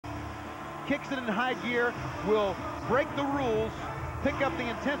kicks it in high gear, will break the rules, pick up the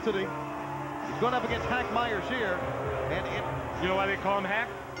intensity. He's going up against Hack Myers here. And you know why they call him Hack?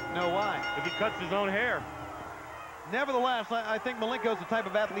 No, why? If he cuts his own hair. Nevertheless, I think Malenko's the type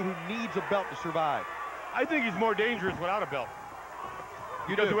of athlete who needs a belt to survive. I think he's more dangerous without a belt.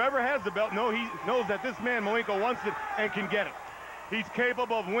 Because whoever has the belt knows that this man, Malenko, wants it and can get it. He's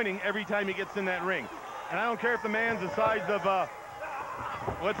capable of winning every time he gets in that ring. And I don't care if the man's the size of,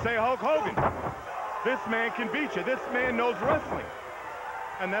 let's say, Hulk Hogan. This man can beat you. This man knows wrestling.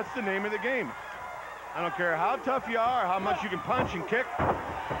 And that's the name of the game. I don't care how tough you are, how much you can punch and kick.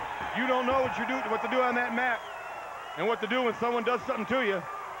 You don't know what to do on that mat. And what to do when someone does something to you,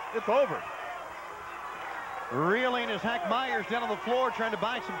 it's over. Reeling is Hack Myers down on the floor, trying to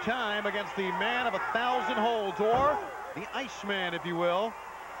buy some time against the man of 1,000 holds, or the Iceman, if you will.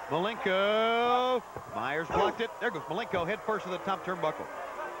 Malenko. Myers blocked it. There goes Malenko, head first to the top turnbuckle.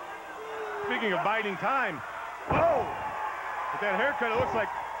 Speaking of biding time, oh! With that haircut, it looks like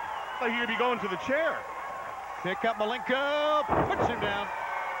he could be going to the chair. Pick up Malenko, puts him down.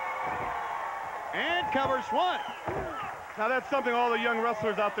 And covers one. Now that's something all the young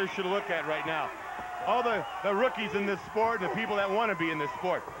wrestlers out there should look at right now. All the rookies in this sport and the people that want to be in this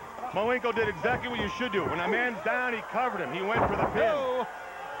sport. Malenko did exactly what you should do. When a man's down, he covered him. He went for the pin. Oh.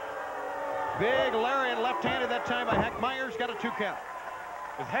 Big lariat left-handed that time by Hack Myers. Got a 2 count.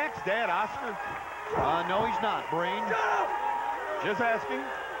 Is Hack's dad Oscar? No, he's not, Brain. Just asking.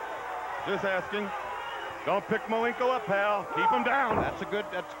 Just asking. Don't pick Malenko up, pal. Keep him down. That's good.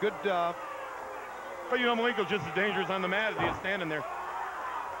 But you know, Malenko's just as dangerous on the mat as he is standing there.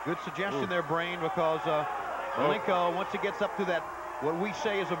 Good suggestion there, Brain, because Malenko, once he gets up to that, what we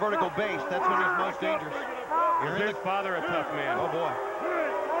say is a vertical base, that's when he's most dangerous. Is his father a tough man? Oh, boy.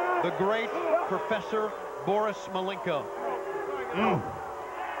 The great Professor Boris Malenko.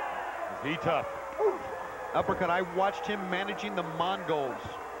 Is he tough? Uppercut. I watched him managing the Mongols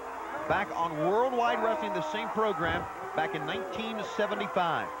back on Worldwide Wrestling, the same program, back in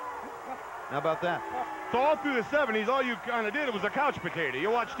 1975. How about that? So all through the 70s, all you kind of did was a couch potato. You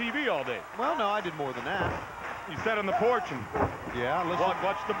watched TV all day. Well, no, I did more than that. You sat on the porch and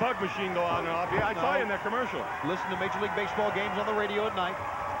watch the bug machine go on and off. Yeah, I saw you in that commercial. Listen to Major League Baseball games on the radio at night.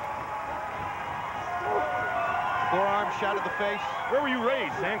 Forearm shot at the face. Where were you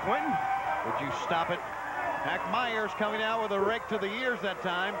raised, San Quentin? Would you stop it? Hack Myers coming out with a rake to the ears that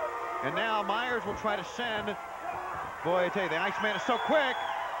time. And now Myers will try to send. Boy, I tell you, the Iceman is so quick.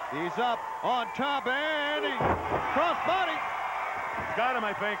 He's up on top, and he cross-body. Got him,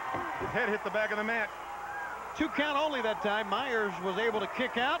 I think. His head hit the back of the mat. 2 count only that time. Myers was able to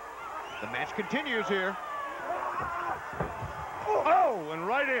kick out. The match continues here. Oh, and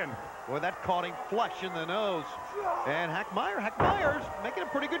right in. Boy, that caught him flush in the nose. And Hack Myers making a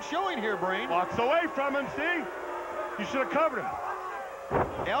pretty good showing here, Brain. Walks away from him, see? You should have covered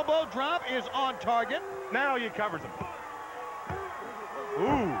him. Elbow drop is on target. Now he covers him. Ooh,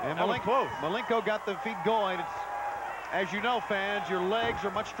 and that was close. Malenko got the feet going. It's, as you know, fans, your legs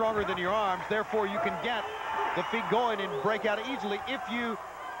are much stronger than your arms. Therefore, you can get the feet going and break out easily if you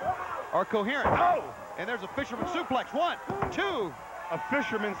are coherent. Oh! And there's a fisherman suplex. 1, 2. A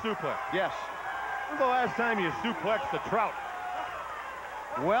fisherman suplex. Yes. When's the last time you suplexed a trout?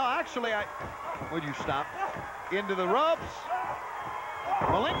 Well, actually, would you stop? Into the ropes.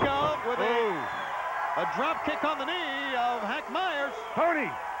 Malenko with a drop kick on the knee of Hack Myers. Tony,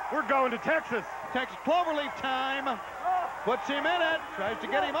 we're going to Texas. Texas cloverleaf time. Puts him in it. Tries to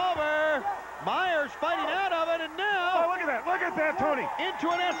get him over. Myers fighting out of it, and now... Oh, look at that. Look at that, Tony. Into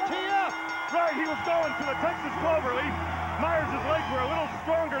an STF. Right, he was going to the Texas cloverleaf. Myers' legs were a little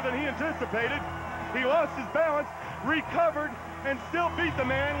stronger than he anticipated. He lost his balance, recovered, and still beat the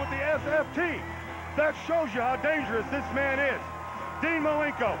man with the SFT. That shows you how dangerous this man is. Dean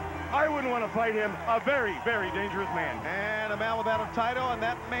Malenko. I wouldn't want to fight him. A very, very dangerous man. And a man without a title, and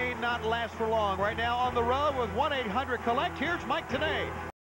that may not last for long. Right now on the road with 1-800-COLLECT. Here's Mike Tenay.